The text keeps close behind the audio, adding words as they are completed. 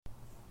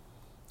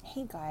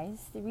Hey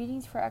guys, the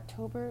readings for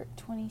October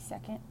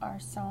 22nd are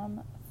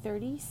Psalm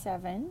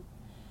 37,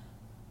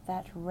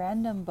 that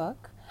random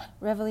book,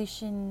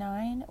 Revelation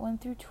 9, 1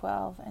 through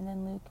 12, and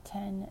then Luke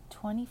 10,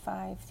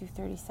 25 through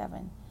 37.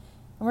 And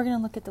we're going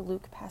to look at the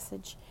Luke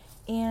passage.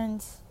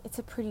 And it's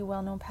a pretty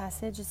well-known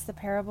passage. It's the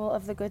parable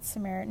of the Good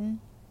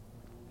Samaritan.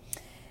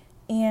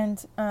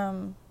 And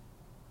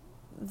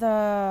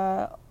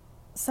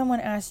someone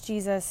asked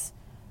Jesus,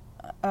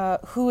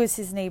 who is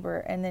his neighbor?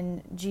 And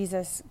then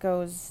Jesus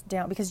goes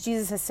down, because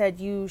Jesus has said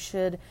you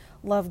should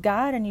love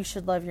God and you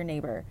should love your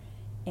neighbor.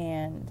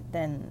 And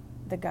then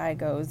the guy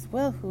goes,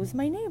 well, who's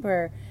my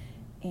neighbor?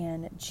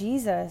 And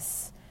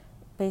Jesus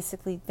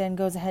basically then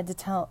goes ahead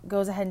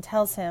and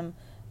tells him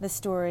the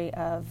story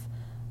of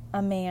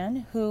a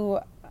man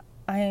who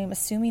I am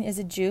assuming is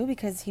a Jew,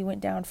 because he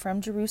went down from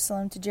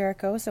Jerusalem to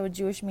Jericho. So a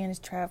Jewish man is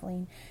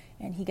traveling,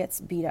 and he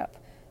gets beat up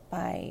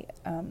by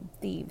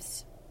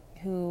thieves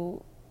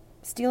who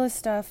steal his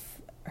stuff,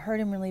 hurt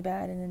him really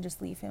bad, and then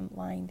just leave him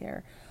lying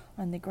there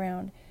on the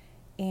ground.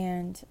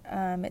 And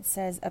it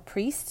says a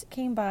priest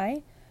came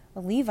by, a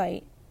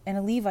Levite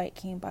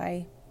came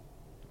by.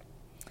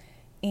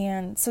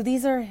 And so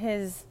these are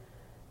his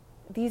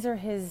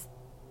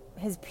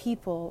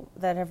people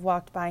that have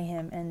walked by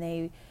him, and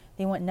they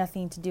want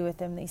nothing to do with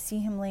him. They see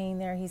him laying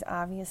there. He's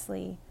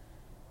obviously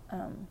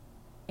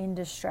in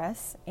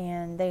distress,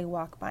 and they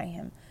walk by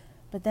him.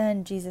 But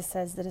then Jesus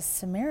says that a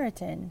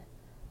Samaritan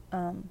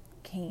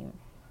came,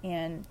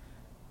 and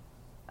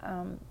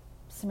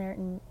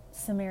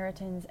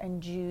Samaritans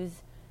and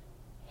Jews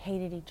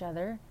hated each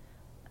other,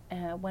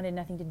 wanted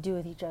nothing to do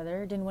with each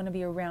other, didn't want to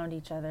be around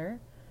each other.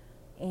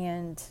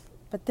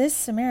 But this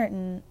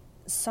Samaritan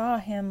saw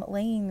him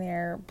laying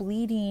there,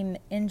 bleeding,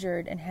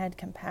 injured, and had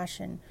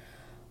compassion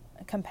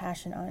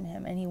on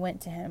him, and he went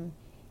to him.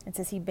 It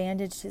says he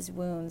bandaged his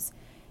wounds.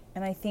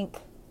 And I think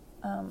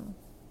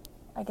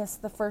I guess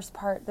the first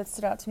part that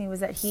stood out to me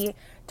was that he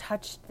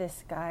touched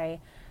this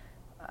guy,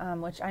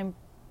 which I'm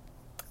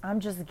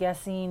just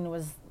guessing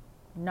was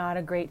not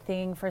a great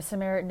thing for a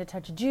Samaritan to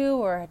touch a Jew,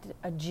 or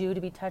a Jew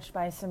to be touched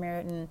by a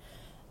Samaritan.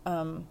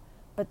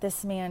 But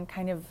this man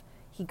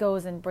he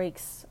goes and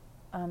breaks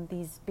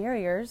these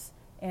barriers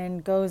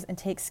and goes and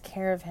takes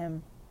care of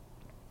him.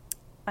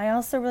 I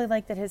also really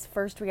like that his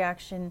first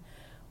reaction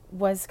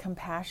was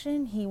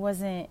compassion.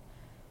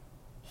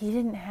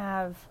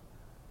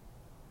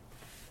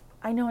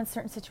 I know in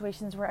certain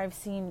situations where I've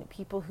seen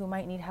people who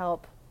might need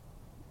help,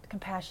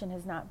 compassion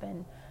has not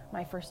been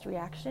my first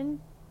reaction.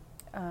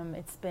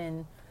 It's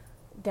been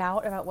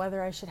doubt about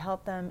whether I should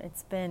help them.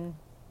 It's been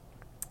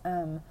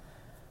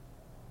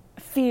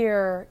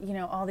fear,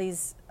 all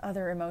these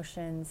other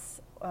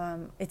emotions.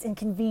 It's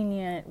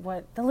inconvenient,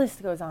 the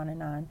list goes on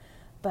and on.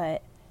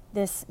 But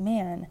this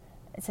man,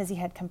 it says he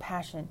had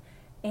compassion.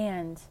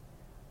 And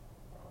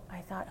I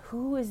thought,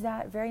 who is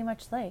that very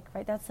much like,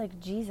 right? That's like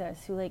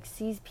Jesus, who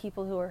sees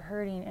people who are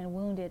hurting and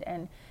wounded,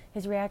 and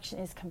his reaction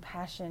is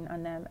compassion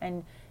on them.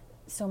 And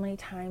so many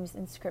times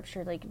in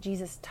Scripture,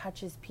 Jesus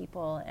touches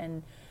people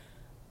and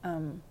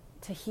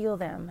to heal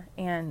them.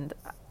 And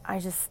I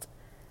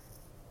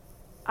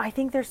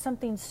think there's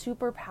something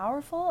super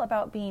powerful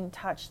about being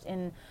touched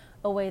in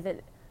a way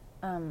that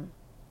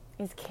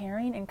is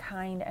caring and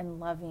kind and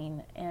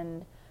loving.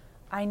 And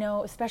I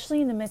know, especially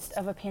in the midst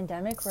of a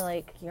pandemic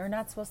where you're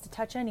not supposed to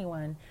touch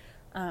anyone,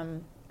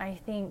 I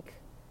think,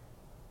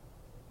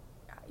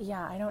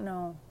 I don't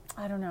know.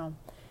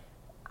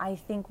 I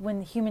think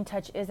when human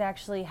touch is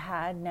actually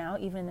had now,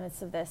 even in the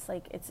midst of this,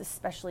 it's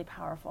especially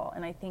powerful.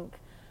 And I think,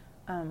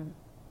 I've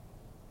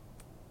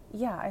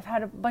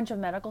had a bunch of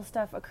medical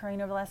stuff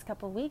occurring over the last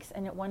couple of weeks,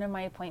 and at one of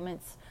my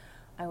appointments,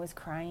 I was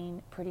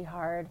crying pretty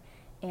hard,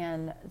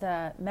 and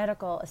the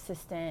medical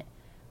assistant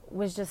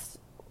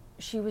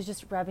she was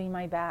just rubbing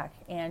my back,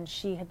 and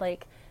she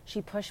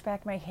pushed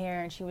back my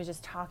hair, and she was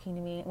just talking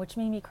to me, which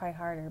made me cry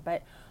harder.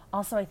 But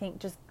also I think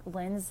just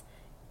lends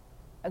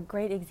a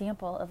great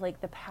example of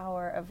the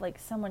power of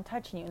someone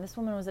touching you. And this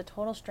woman was a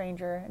total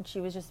stranger, and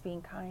she was just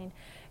being kind.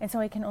 And so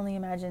I can only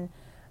imagine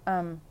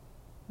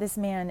this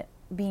man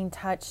being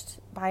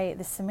touched by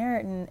the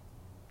Samaritan.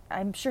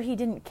 I'm sure he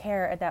didn't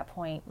care at that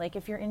point.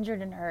 If you're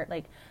injured and hurt,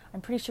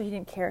 I'm pretty sure he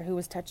didn't care who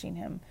was touching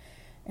him.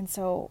 And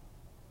so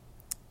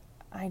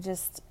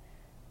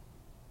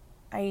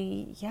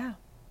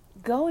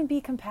go and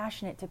be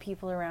compassionate to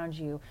people around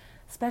you,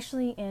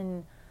 especially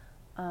in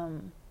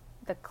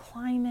the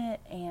climate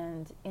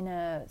and in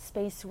a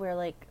space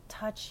where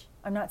touch,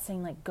 I'm not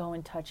saying go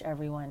and touch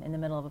everyone in the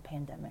middle of a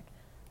pandemic,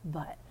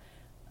 but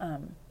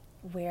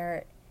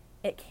where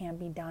it can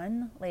be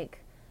done,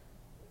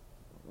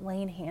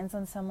 laying hands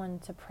on someone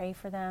to pray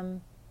for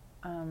them.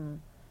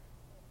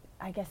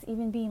 I guess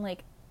even being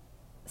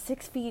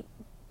 6 feet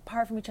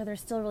apart from each other is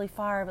still really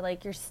far,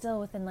 but you're still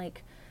within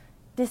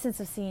distance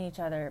of seeing each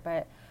other.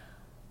 But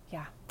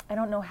I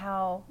don't know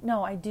how.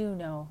 No, I do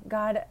know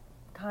God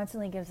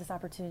constantly gives us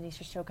opportunities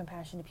to show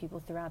compassion to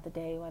people throughout the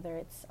day, whether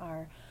it's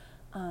our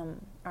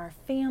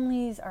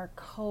families, our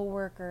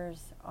co-workers,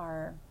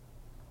 our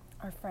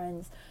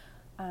friends.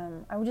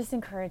 I would just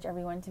encourage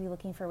everyone to be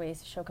looking for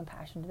ways to show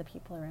compassion to the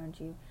people around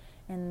you.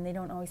 And they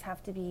don't always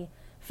have to be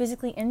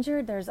physically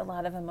injured. There's a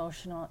lot of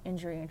emotional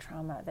injury and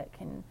trauma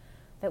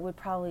that would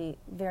probably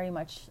very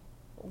much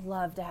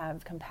love to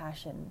have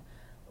compassion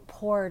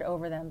poured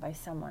over them by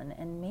someone.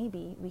 And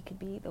maybe we could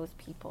be those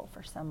people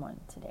for someone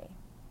today.